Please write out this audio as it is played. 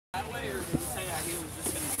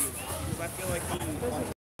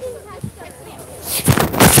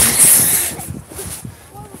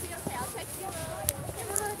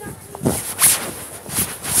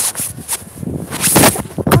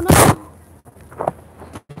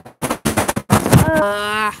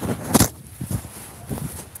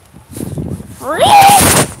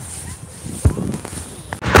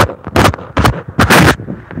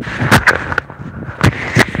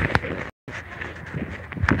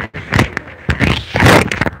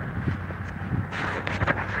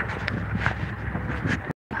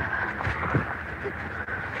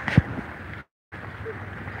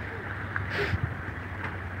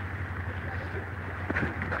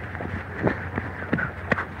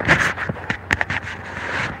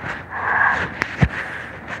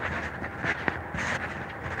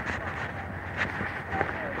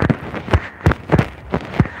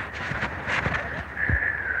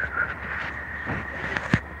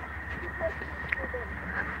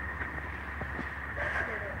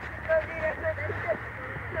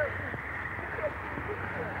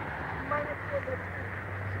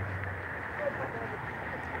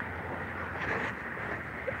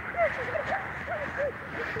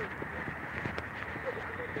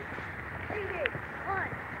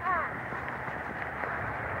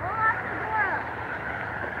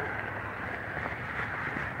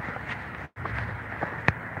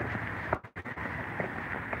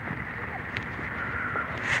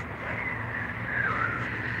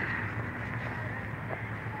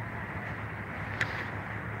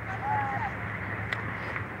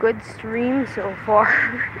Good stream so far.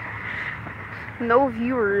 No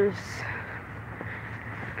viewers.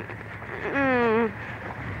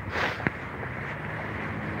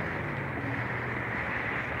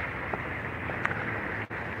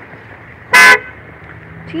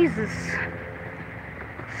 Jesus.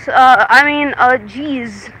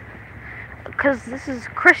 Geez. Because this is a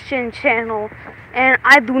Christian channel, and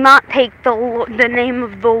I do not take the name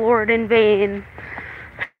of the Lord in vain.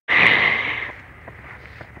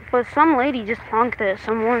 But some lady just honked at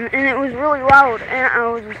someone, and it was really loud, and I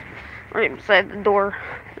was just right beside the door,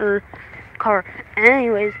 or car.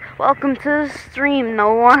 Anyways, welcome to the stream,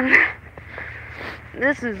 no one.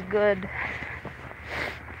 This is good.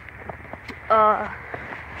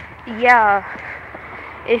 Yeah,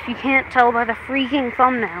 if you can't tell by the freaking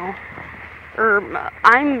thumbnail,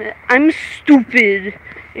 I'm stupid.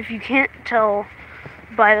 If you can't tell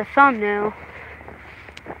by the thumbnail,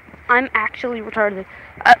 I'm actually retarded.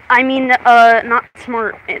 Not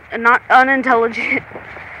smart, not unintelligent.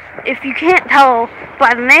 If you can't tell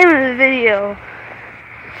by the name of the video,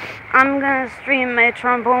 I'm gonna stream my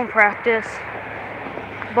trombone practice.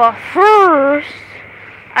 But first,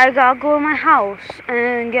 I gotta go to my house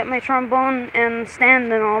and get my trombone and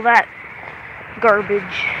stand and all that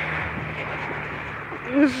garbage.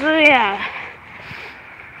 So yeah.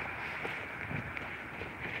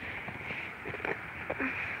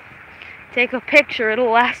 Take a picture,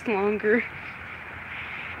 it'll last longer.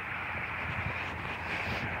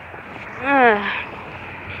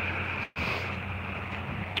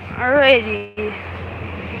 Alrighty.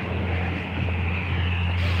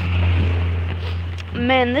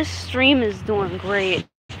 Man, this stream is doing great.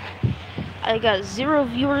 I got 0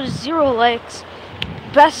 viewers, 0 likes.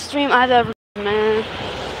 Best stream I've ever done, man.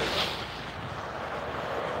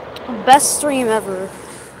 Best stream ever.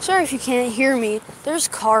 Sorry if you can't hear me. There's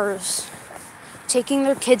cars taking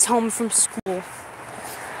their kids home from school.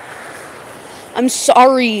 I'm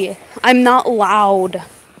sorry. I'm not loud.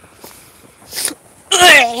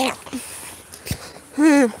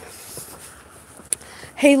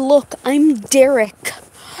 Hey, look, I'm Derek.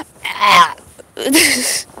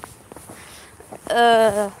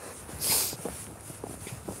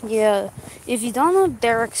 Yeah, if you don't know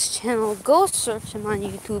Derek's channel, go search him on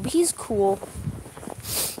YouTube. He's cool.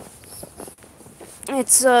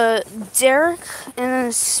 It's Derek and then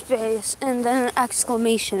a space and then an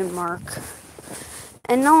exclamation mark.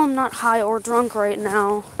 And no, I'm not high or drunk right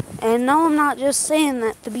now. And no, I'm not just saying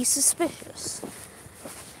that to be suspicious.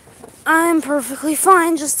 I'm perfectly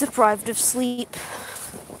fine, just deprived of sleep.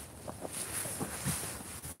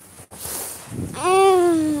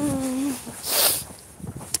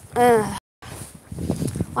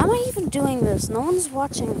 Why am I even doing this? No one's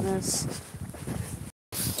watching this.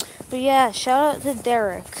 But yeah, shout out to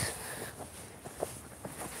Derek.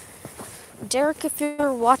 Derek, if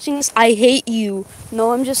you're watching this, I hate you.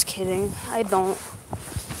 No, I'm just kidding. I don't.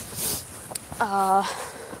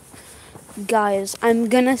 Guys, I'm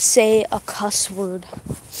gonna say a cuss word.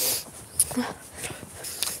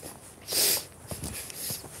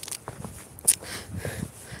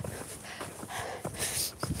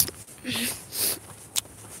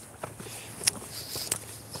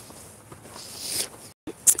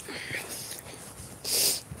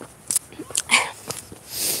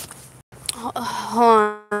 Hold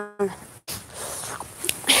on.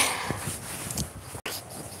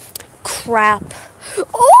 Crap.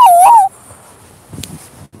 Oh!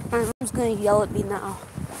 My mom's gonna yell at me now.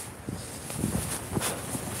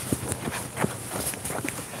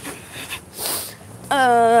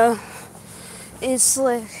 It's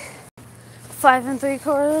like 5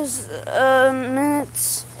 3/4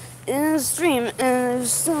 minutes in the stream, and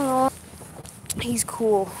there's still he's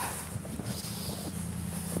cool.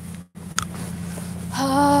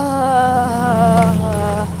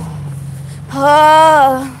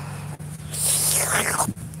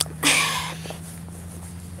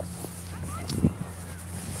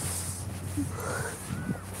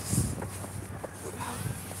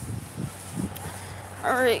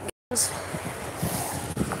 Alright, guys.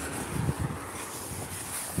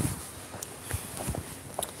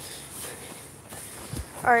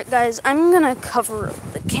 Alright, guys, I'm gonna cover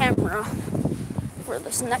the camera for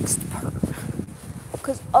this next part,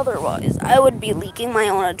 because otherwise I would be leaking my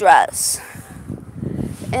own address.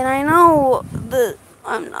 And I know that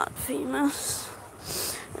I'm not famous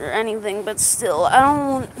or anything, but still, I don't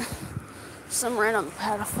want some random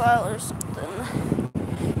pedophile or something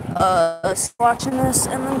watching this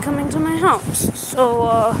and then coming to my house.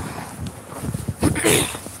 So,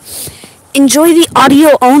 enjoy the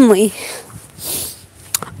audio only.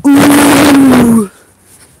 Ooh.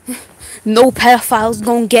 No pedophiles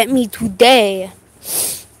gonna get me today.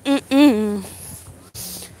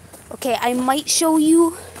 Okay, I might show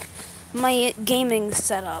you my gaming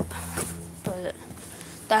setup, but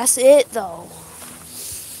that's it though.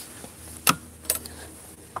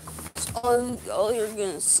 That's all you're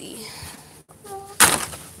gonna see.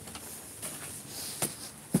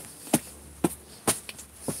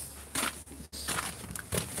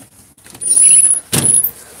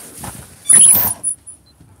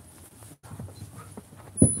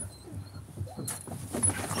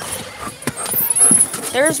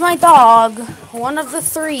 There's my dog, one of the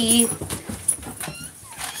 3.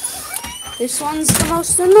 This one's the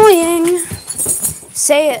most annoying.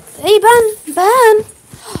 Say it. Hey, Ben,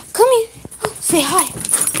 come here. Say hi.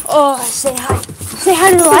 Oh, say hi. Say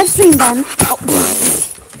hi to the live stream, Ben. Oh,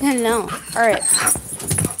 no. Alright.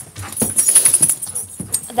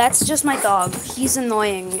 That's just my dog. He's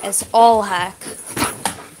annoying as all heck.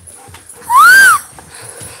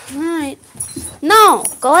 Alright. No,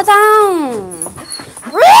 go down.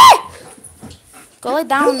 Go lay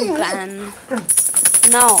down, Ben.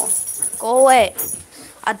 No, go away.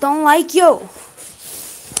 I don't like you.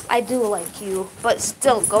 I do like you, but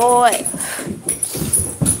still, go away.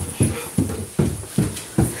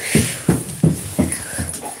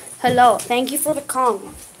 Hello, thank you for the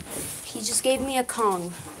Kong. He just gave me a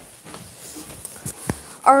Kong.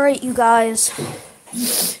 Alright, you guys.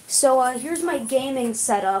 So, here's my gaming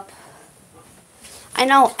setup. I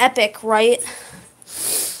know, epic, right?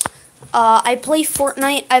 I play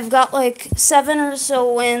Fortnite. I've got like 7 or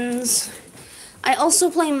so wins. I also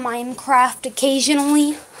play Minecraft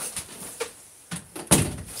occasionally.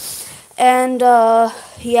 And,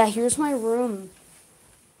 yeah, here's my room.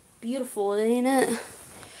 Beautiful, ain't it?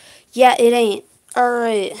 Yeah, it ain't.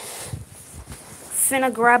 Alright.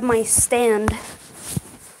 Finna grab my stand.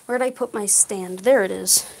 Where'd I put my stand? There it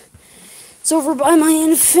is. It's over by my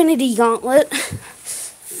infinity gauntlet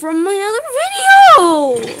from my other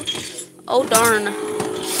video. Oh, darn.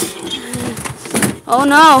 Oh,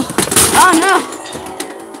 no. Oh, no.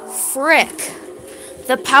 Frick.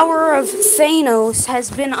 The power of Thanos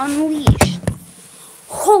has been unleashed.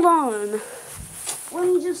 Hold on. Let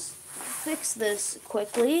me just fix this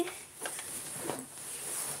quickly.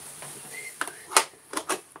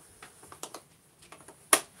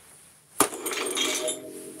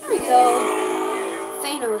 There we go.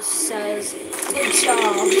 Thanos says, good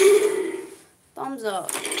job. Thumbs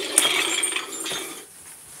up.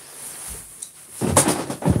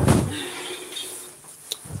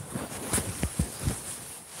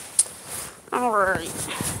 Alright.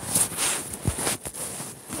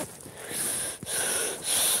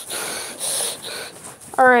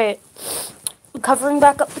 Alright. I'm covering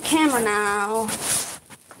back up the camera now,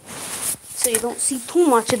 so you don't see too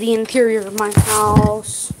much of the interior of my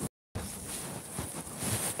house.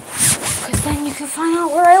 Because then you can find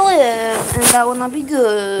out where I live, and that would not be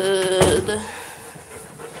good.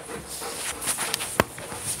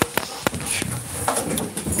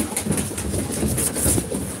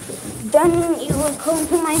 Then you will come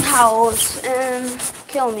to my house and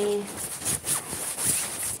kill me.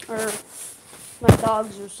 Or my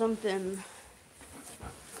dogs or something.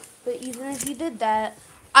 But even if you did that,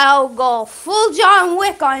 I'll go full John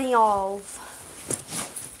Wick on y'all.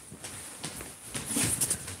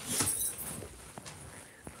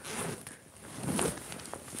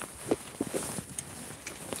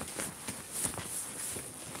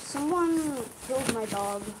 Someone killed my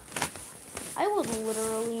dog. I would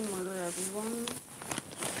literally murder everyone.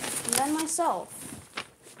 And then myself.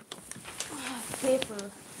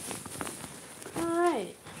 Paper.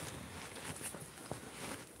 Alright.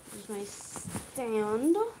 Here's my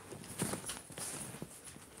stand.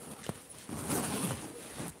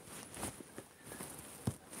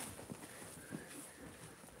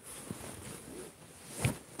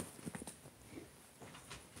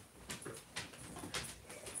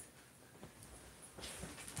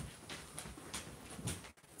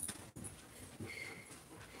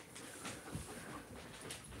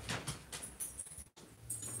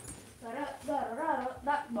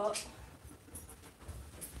 That book.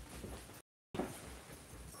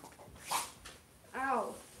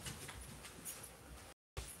 Ow.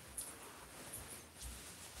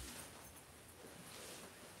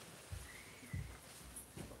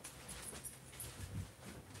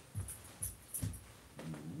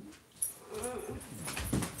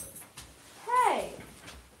 Hey.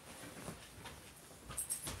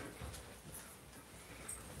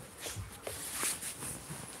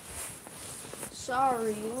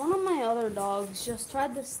 Sorry, one of my other dogs just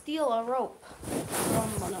tried to steal a rope from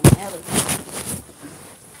one of my other dogs.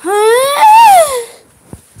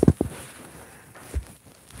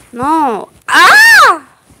 No. Ah!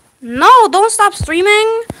 No, don't stop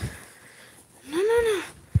streaming. No.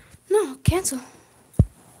 No, cancel.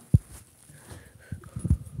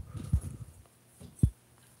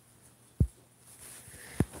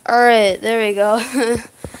 Alright, there we go.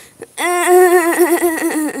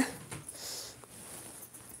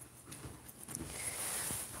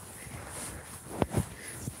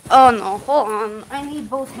 Oh no, hold on. I need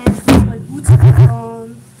both hands to put my boots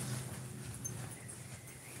on.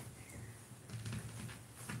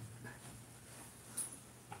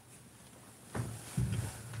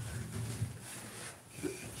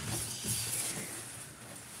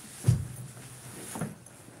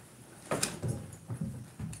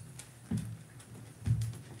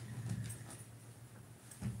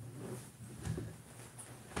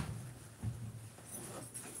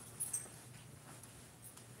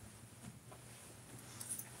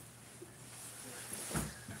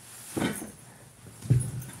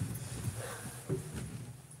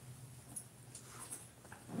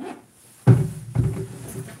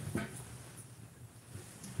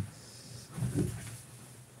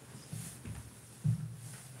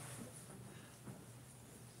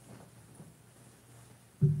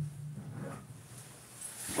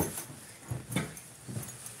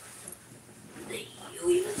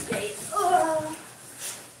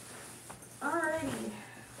 Alrighty.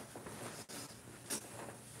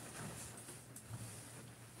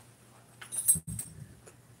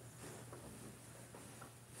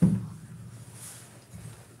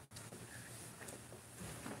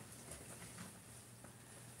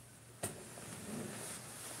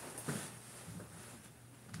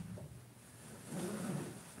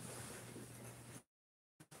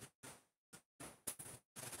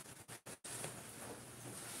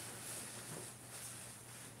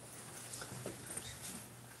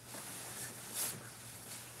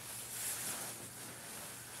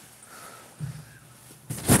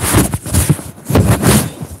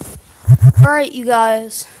 Alright, you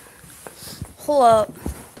guys. Hold up.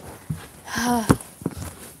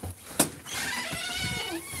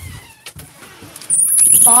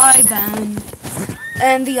 Bye, Ben.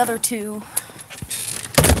 And the other two.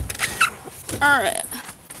 Alright.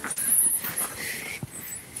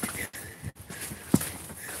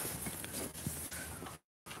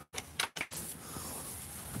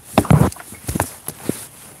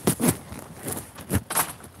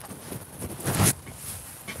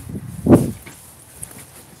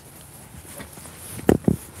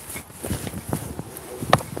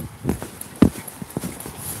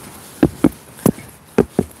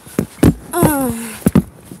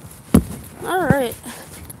 Alright.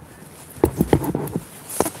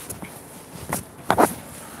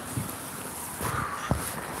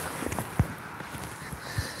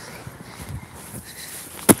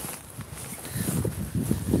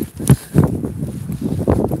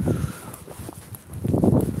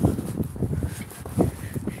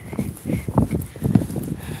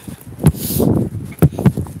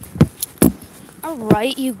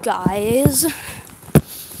 Alright, you guys.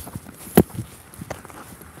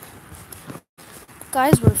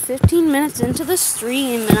 Guys, we're 15 minutes into the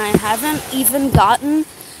stream and I haven't even gotten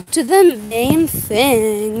to the main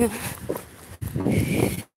thing.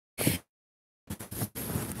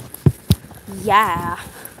 Yeah.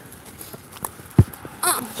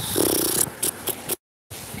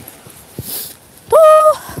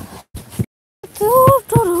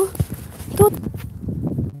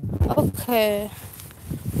 Okay.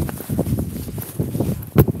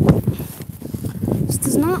 This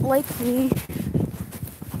does not like me.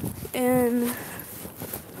 And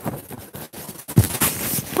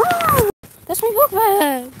that's my book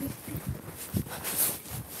bag.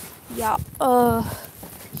 Yeah.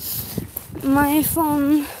 My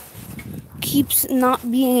phone keeps not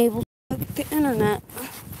being able to connect the internet,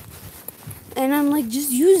 and I'm like, just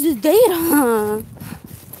use the data,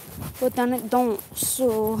 but then it don't.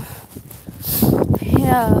 So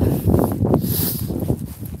yeah.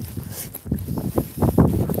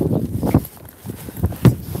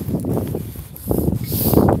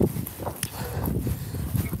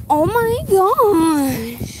 Oh my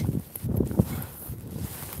gosh.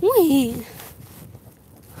 Wait.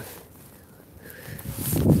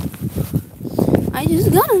 I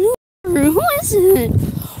just got a new number. Who is it?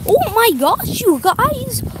 Oh my gosh, you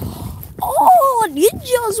guys. Oh,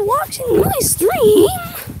 Ninja's watching my stream.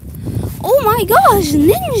 Oh my gosh,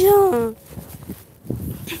 Ninja.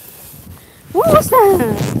 What was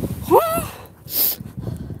that? Huh?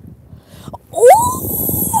 Oh,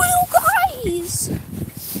 you guys.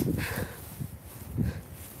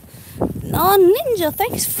 Ninja,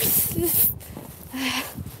 thanks for...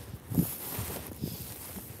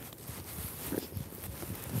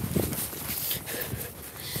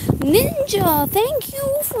 Ninja, thank you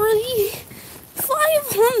for the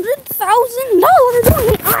 $500,000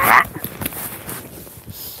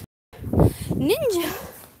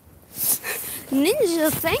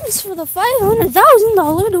 Ninja, thanks for the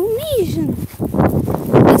 $500,000 donation.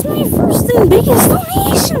 It's my first and biggest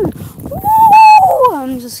donation. Woo!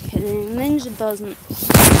 I'm just kidding. Ninja doesn't.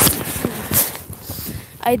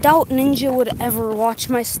 I doubt Ninja would ever watch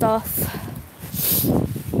my stuff.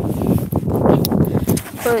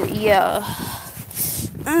 But yeah.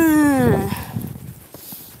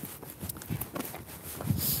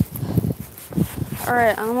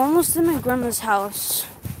 Alright, I'm almost in my grandma's house.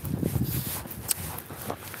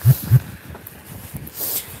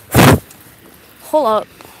 Hold up.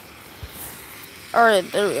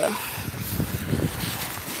 Alright, there we go.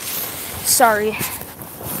 Sorry.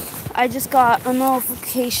 I just got a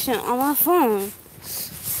notification on my phone.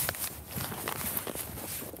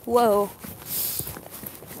 Whoa.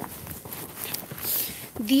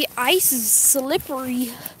 The ice is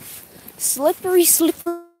slippery. Slippery. It's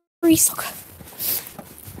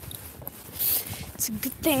a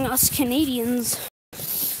good thing us Canadians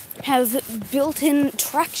have built-in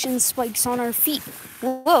traction spikes on our feet.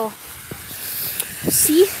 Whoa.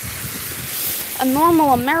 See? A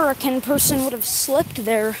normal American person would have slipped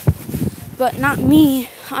there, but not me.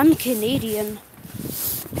 I'm Canadian.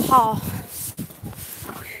 Ha.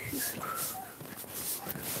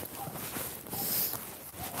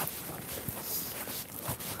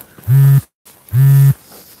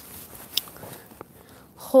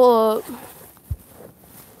 Hold up.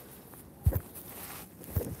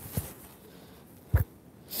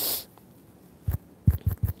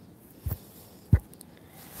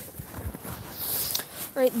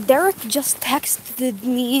 Right, Derek just texted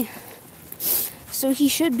me, so he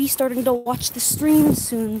should be starting to watch the stream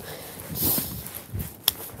soon.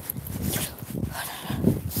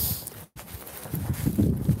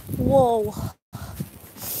 Whoa.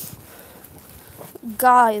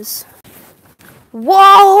 Guys.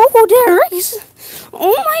 Whoa, Derek!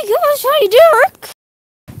 Oh my gosh, hi, Derek!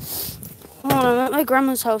 Hold on, I'm at my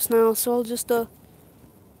grandma's house now, so I'll just,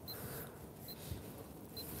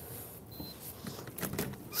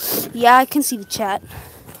 yeah, I can see the chat.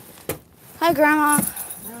 Hi, Grandma.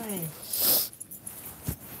 Hi.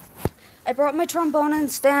 I brought my trombone and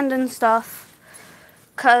stand and stuff,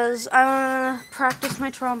 because I want to practice my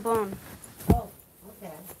trombone. Oh,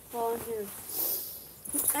 okay. While I'm here.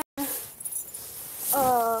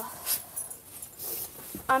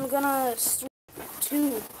 I'm gonna stream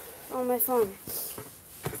 2 on my phone,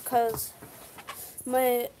 because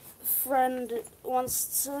my friend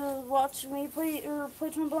wants to watch me play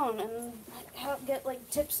trombone and get like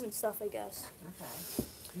tips and stuff, I guess. Okay.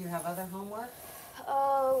 Do you have other homework?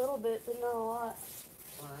 A little bit, but not a lot.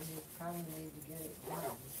 Well, you probably need to get it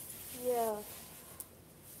done. Yeah. You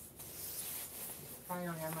probably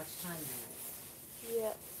don't have much time tonight.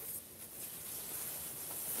 Yeah.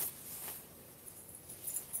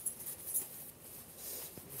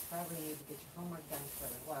 You probably probably need to get your homework done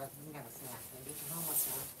first. Well, you can have a snack and get your homework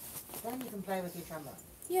done. Then you can play with your trombone.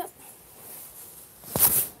 Yep.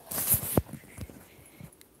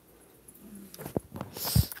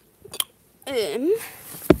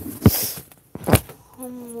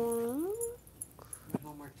 Homework. What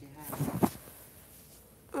homework do you have?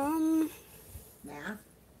 Math?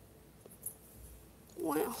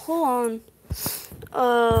 Wait, hold on.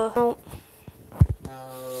 No.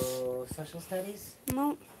 No social studies?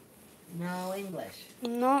 No. No English?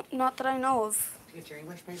 No, not that I know of. Did you get your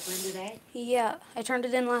English paper in today? Yeah, I turned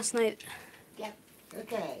it in last night. Yep.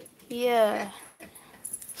 Okay. Yeah.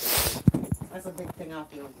 That's a big thing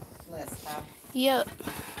off your list, huh? Yep.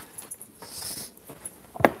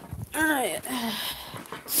 Alright.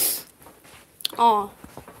 Oh.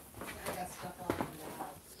 I got stuff all in the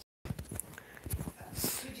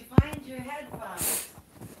house. Did you find your headphones?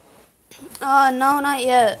 No, not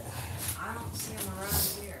yet. I don't see them around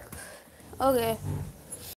here. Okay.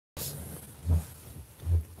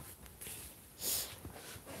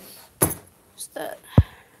 What's that?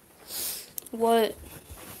 What?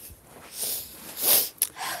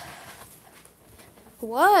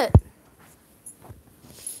 What?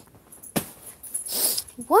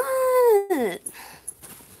 What?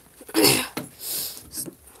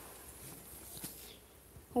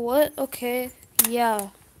 What? Okay. Yeah.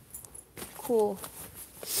 Cool.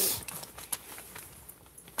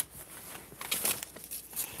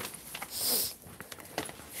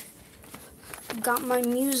 Got my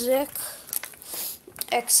music,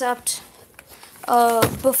 except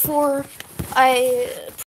before I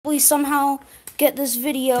probably somehow get this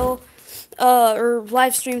video or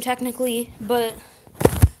live stream technically, but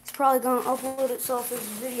it's probably gonna upload itself as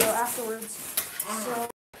a video afterwards. So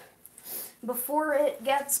before it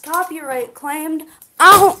gets copyright claimed,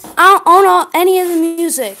 I don't own any of the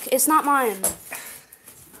music. It's not mine.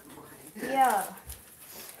 Yeah,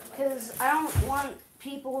 because I don't want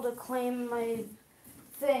people to claim my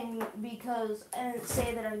thing because I didn't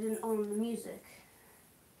say that I didn't own the music.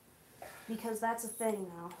 Because that's a thing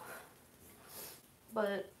now.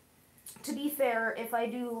 But to be fair, if I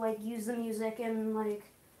do like use the music and like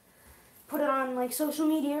put it on like social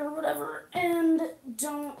media or whatever and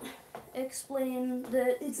don't explain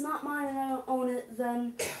that it's not mine and I don't own it,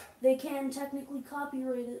 then they can technically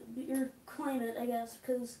copyright it or claim it, I guess,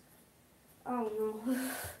 because I don't know.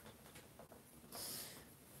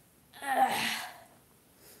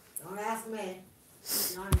 Don't ask me.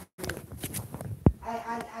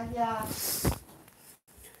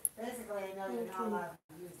 Basically, I know you're not allowed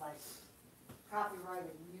to use like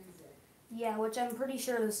copyrighted music. Yeah, which I'm pretty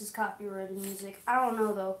sure this is copyrighted music. I don't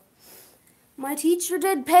know though. My teacher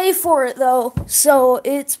did pay for it though, so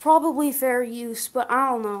it's probably fair use, but I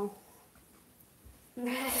don't know.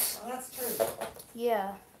 Well, that's true.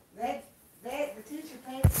 Yeah. The teacher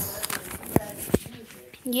paid for it, and you guys use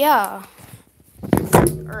it. Yeah.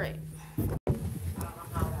 Alright. I don't know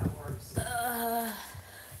how that works.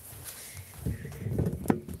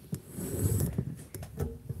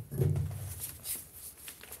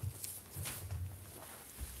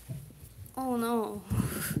 Oh no.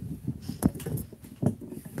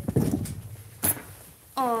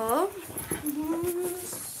 One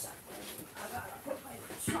second. I gotta put my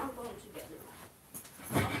trombone together.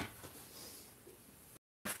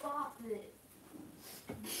 Stop it.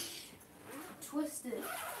 Twist it.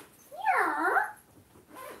 Yeah.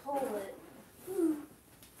 Hold it.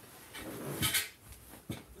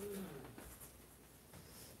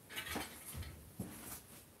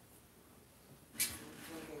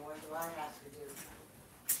 Okay, what do I have to do?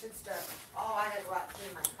 Should start. Oh, I gotta go out and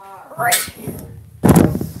clean my car. Right.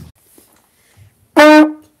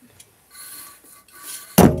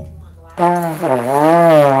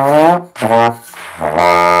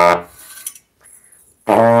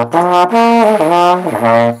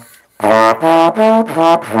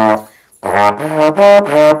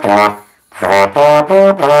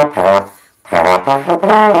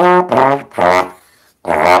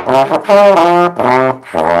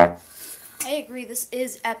 I agree, this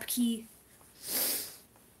is epic.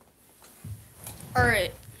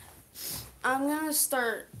 Alright. I'm gonna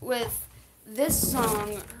start with this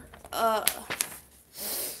song. I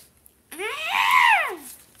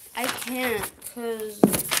can't, because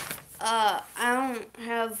I don't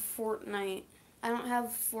have Fortnite. I don't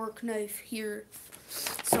have fork knife here,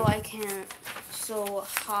 so I can't. So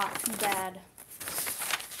hot, bad.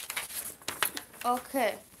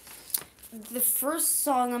 Okay. The first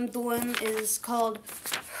song I'm doing is called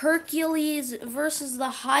Hercules versus the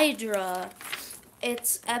Hydra.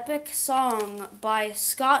 It's Epic Song by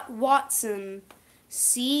Scott Watson.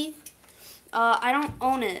 See? I don't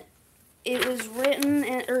own it. It was written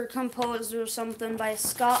or composed or something by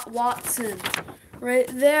Scott Watson. Right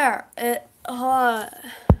there.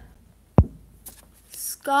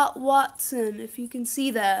 Scott Watson, if you can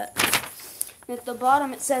see that. At the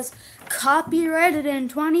bottom it says, copyrighted in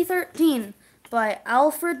 2013 by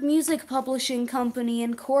Alfred Music Publishing Company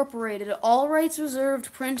Incorporated. All rights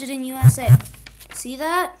reserved, printed in USA. See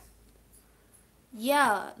that?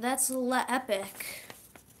 Yeah, that's epic.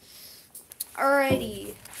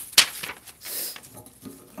 Alrighty.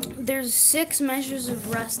 There's 6 measures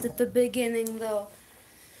of rest at the beginning, though.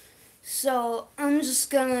 So, I'm just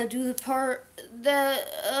gonna do the part that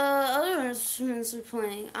other instruments are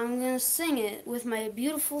playing. I'm gonna sing it with my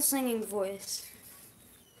beautiful singing voice.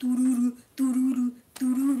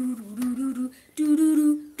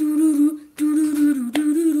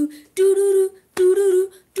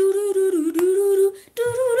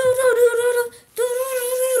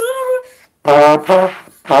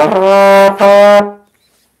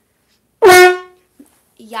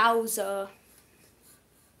 Yowza.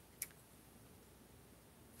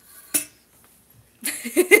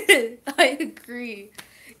 I agree.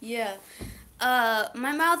 Yeah.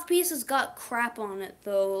 My mouthpiece has got crap on it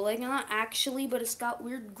though. Like not actually, but it's got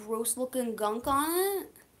weird gross looking gunk on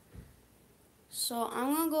it. So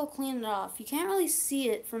I'm gonna go clean it off. You can't really see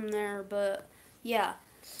it from there, but yeah.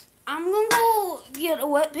 I'm gonna go get a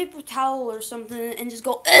wet paper towel or something and just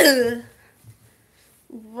go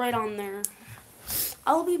right on there.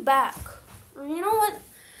 I'll be back. Or you know what?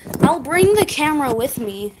 I'll bring the camera with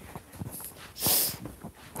me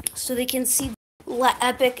so they can see the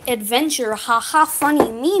epic adventure. Haha,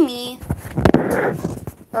 funny Mimi.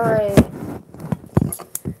 Alright.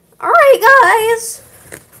 Alright, guys.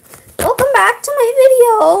 Welcome back to my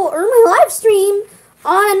video or my live stream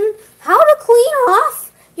on how to clean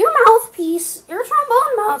off your mouthpiece, your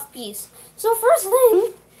trombone mouthpiece. So first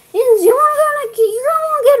thing is you're gonna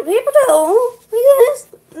get a paper towel like this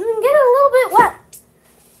and get it a little bit wet.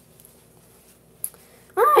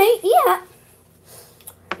 Alright, yeah.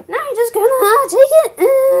 Now you're just gonna take it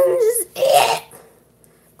and just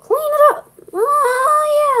clean it up.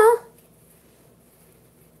 Oh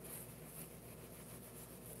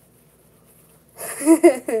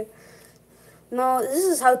yeah. No, this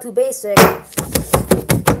is how to basic.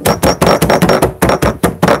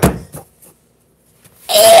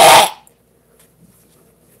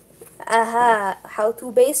 Aha, how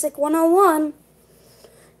to basic 101.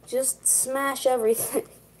 Just smash everything.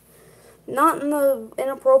 Not in the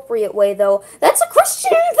inappropriate way, though. That's a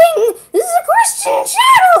Christian thing! This is a Christian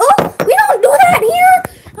channel! We don't do that here!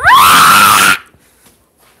 Ah!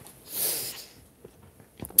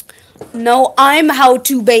 No, I'm how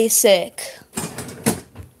to basic.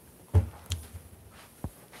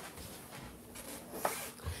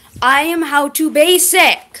 I am how to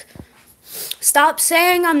basic. Stop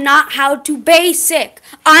saying I'm not how to basic.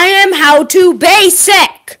 I am how to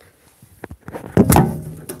basic.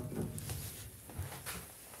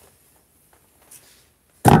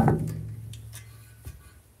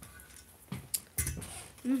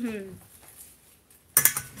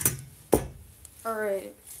 All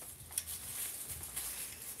right.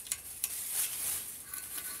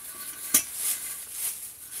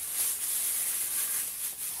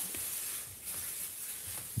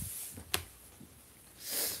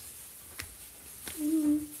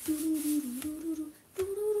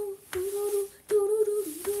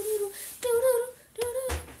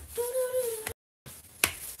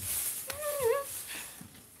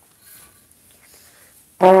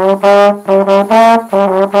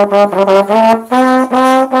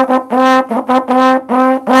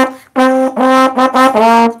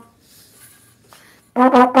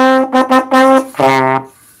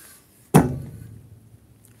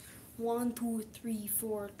 One, two, three,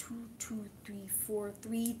 four, 2, 2, 3, 4,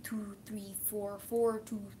 3, 2, 3, 4, 4,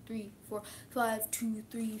 2, 3, 4, 5, 2,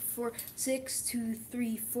 3, 4, 6, 2,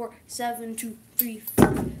 3, 4, 7, 2, 3,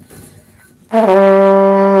 4.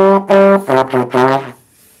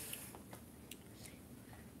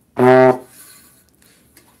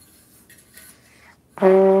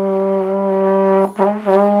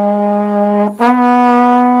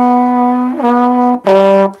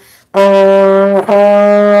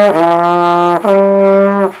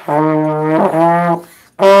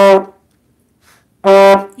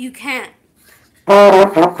 You can't.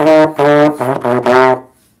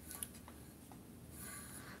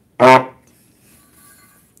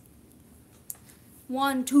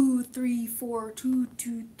 One, two, three, four, 2,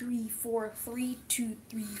 2, 3, 4, 3, 2,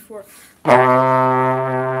 3, 4.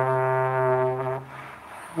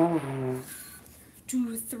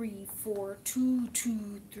 2, 3, 4, 2,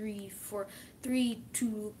 2, 3, 4, 3,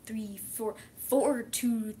 2, 3, 4, 4,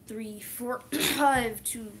 2, 3, 4, 5,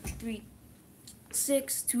 2, 3,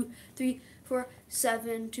 6, 2, 3, 4,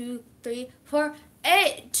 7, 2, 3, 4,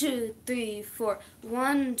 8, 2, 3, 4,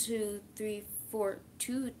 1, 2, 3, 4,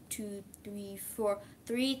 2, 2, 3, 4,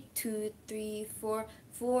 3, 2, 3, 4,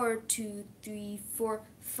 4, 2, 3, 4,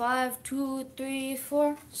 5, 2, 3,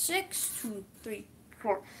 4, 6, 2, 3,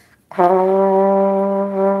 4.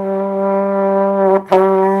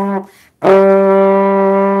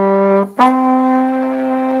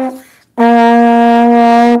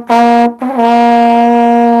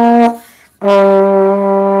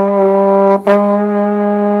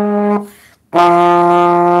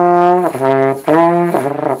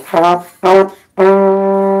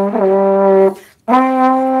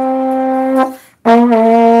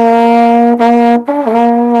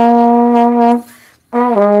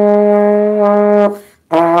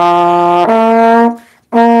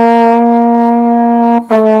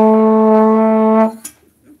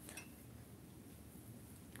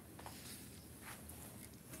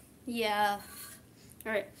 Yeah.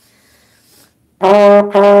 All right.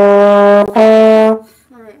 All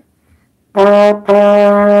right.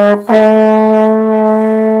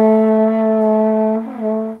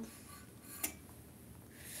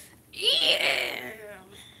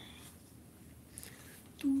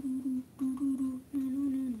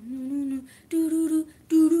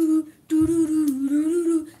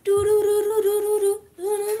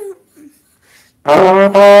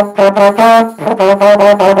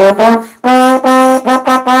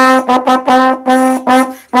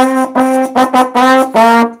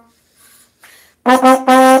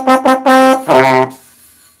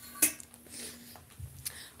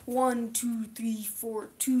 One, two, three, four,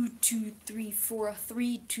 2, 2, 3, 4,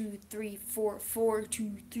 3, 2, 3, 4, 4,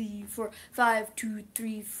 2, 3, 4, 5, 2,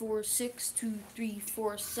 3, 4, 6, 2, 3,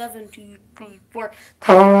 4, 7, 2, 3, 4.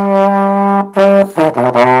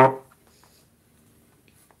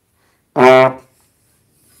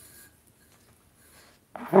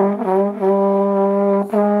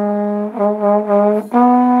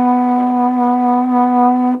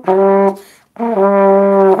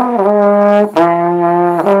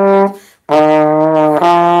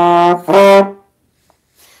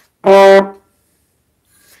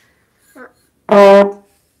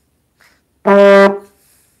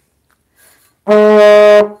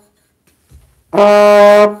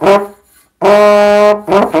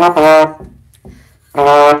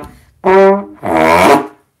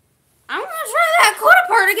 I'm gonna try that chord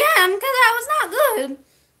part again because that was not good.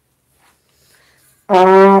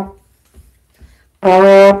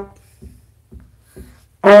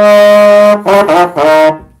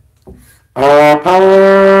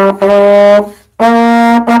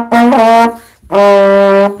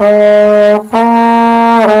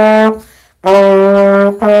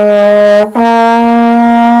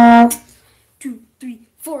 Two, three,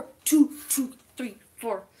 four, 2, 2, 3,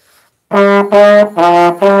 4.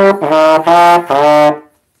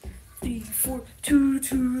 3, 4, 2,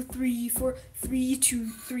 2, 3, 4, 3, 2,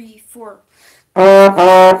 3, 4.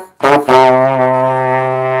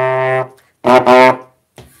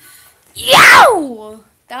 Yow!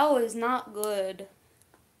 That was not good.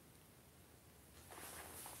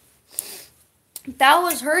 That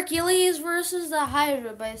was Hercules versus the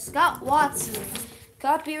Hydra by Scott Watson.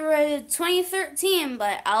 Copyrighted 2013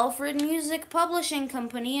 by Alfred Music Publishing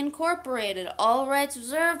Company Incorporated. All rights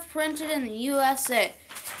reserved. Printed in the USA.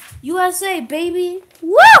 USA, baby!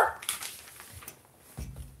 Woo!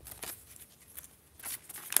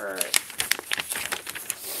 Alright.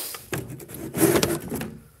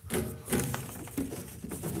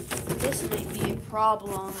 This might be a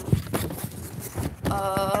problem.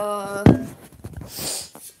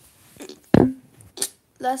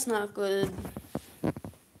 That's not good.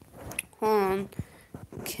 Hold on.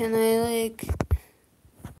 Can I, like...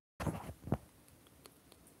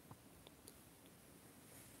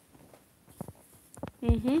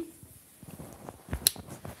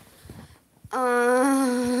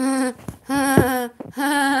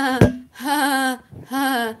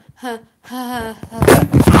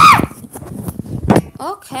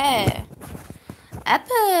 Okay.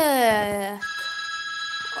 Epic.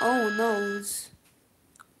 Oh, noes.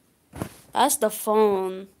 That's the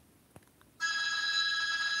phone.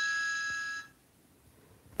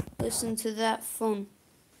 Listen to that phone.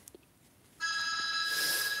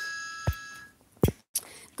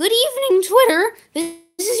 Good evening, Twitter. This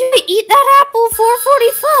is your Eat That Apple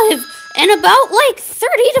 445, And about like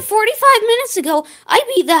 30 to 45 minutes ago, I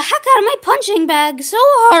beat the heck out of my punching bag so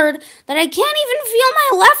hard that I can't even feel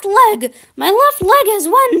my left leg. My left leg has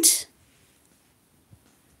went.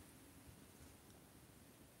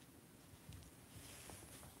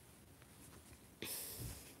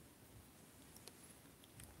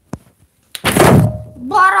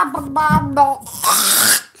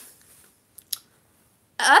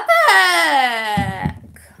 Epic!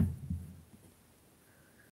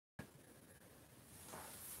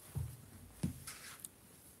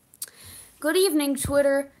 Good evening,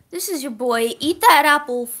 Twitter. This is your boy, Eat That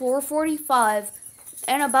Apple 445.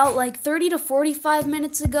 And about like 30 to 45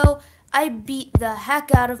 minutes ago, I beat the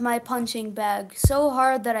heck out of my punching bag so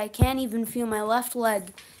hard that I can't even feel my left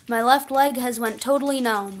leg. My left leg has went totally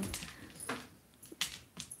numb.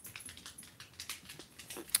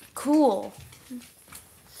 Cool.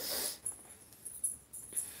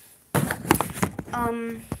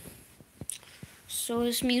 So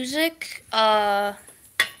this music,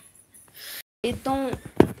 it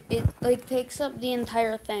like takes up the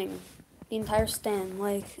entire thing, the entire stand.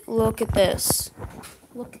 Like, look at this.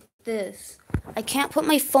 Look at this. I can't put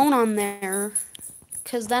my phone on there,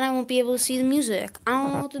 because then I won't be able to see the music. I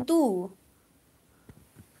don't know what to do.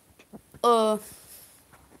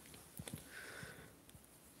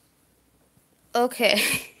 Okay.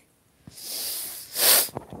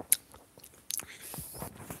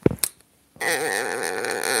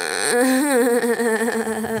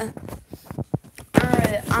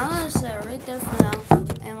 Alright, I'm gonna set it right there for now.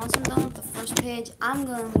 And once I'm done with the first page, I'm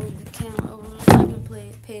gonna move the camera over to the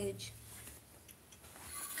second page.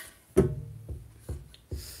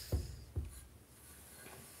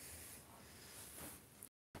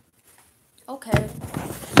 Okay.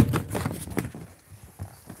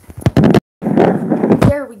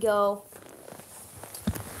 There we go.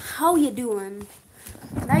 How you doing?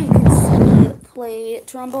 Now you can see me play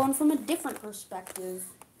trombone from a different perspective.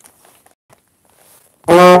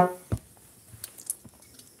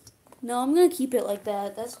 No, I'm gonna keep it like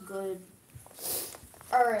that. That's good.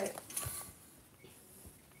 Alright.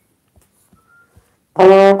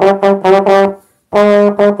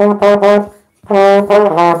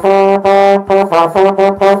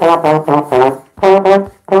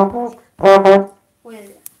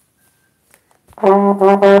 Wait.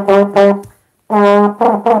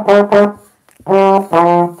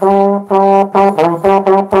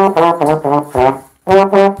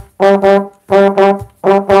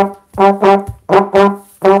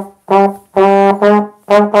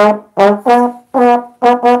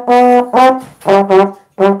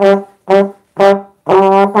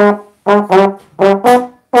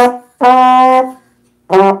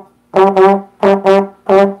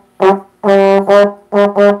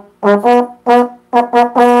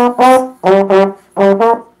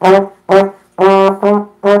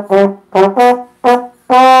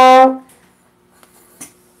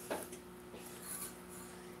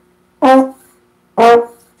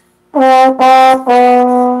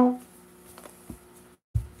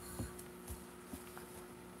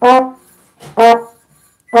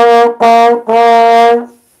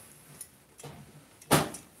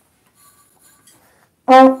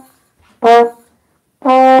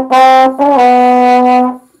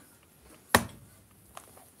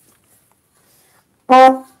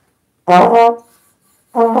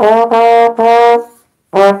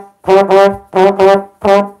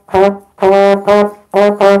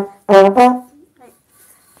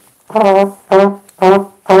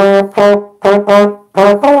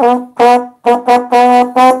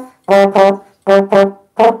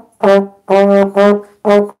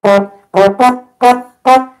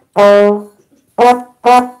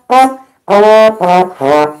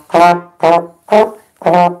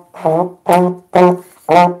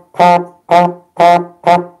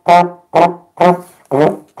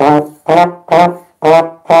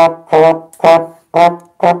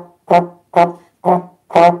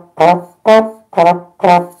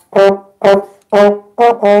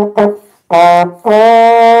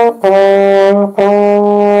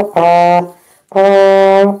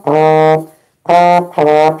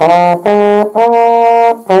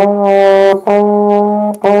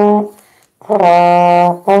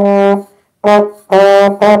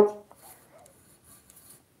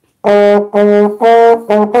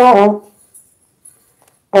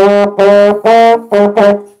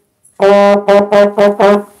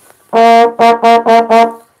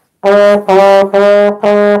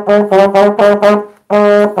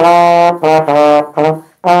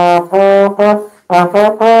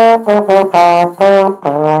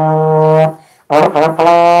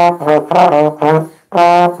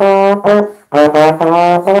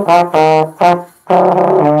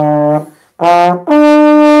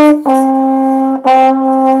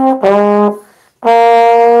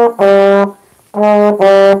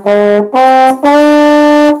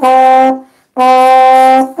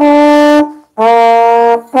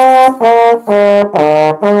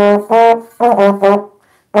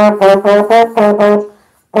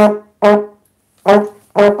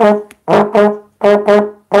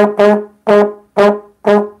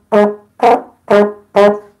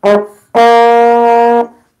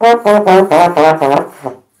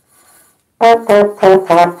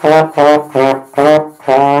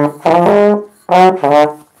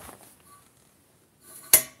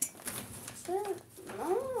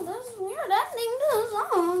 Oh, that's a weird ending to the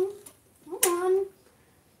song. Hold on.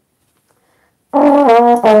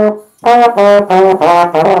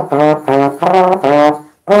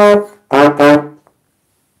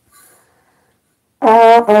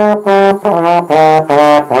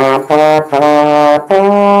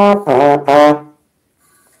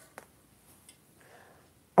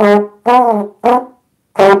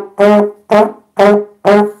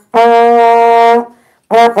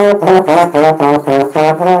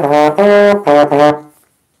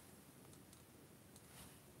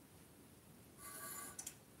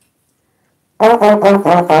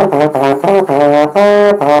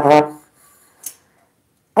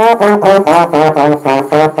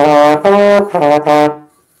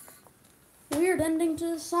 Weird ending to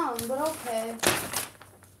the song, but okay.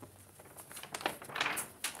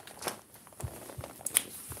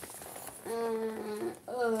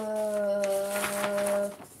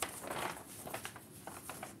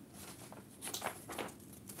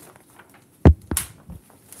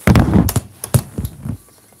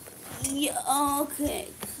 Yeah, okay,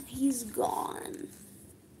 he's gone.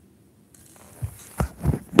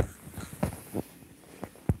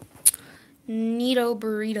 Neato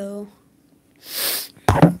burrito.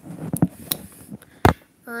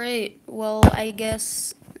 Alright, well, I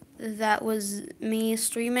guess that was me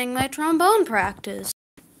streaming my trombone practice.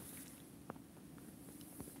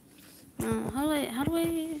 How do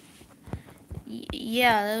I,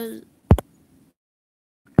 yeah, that was,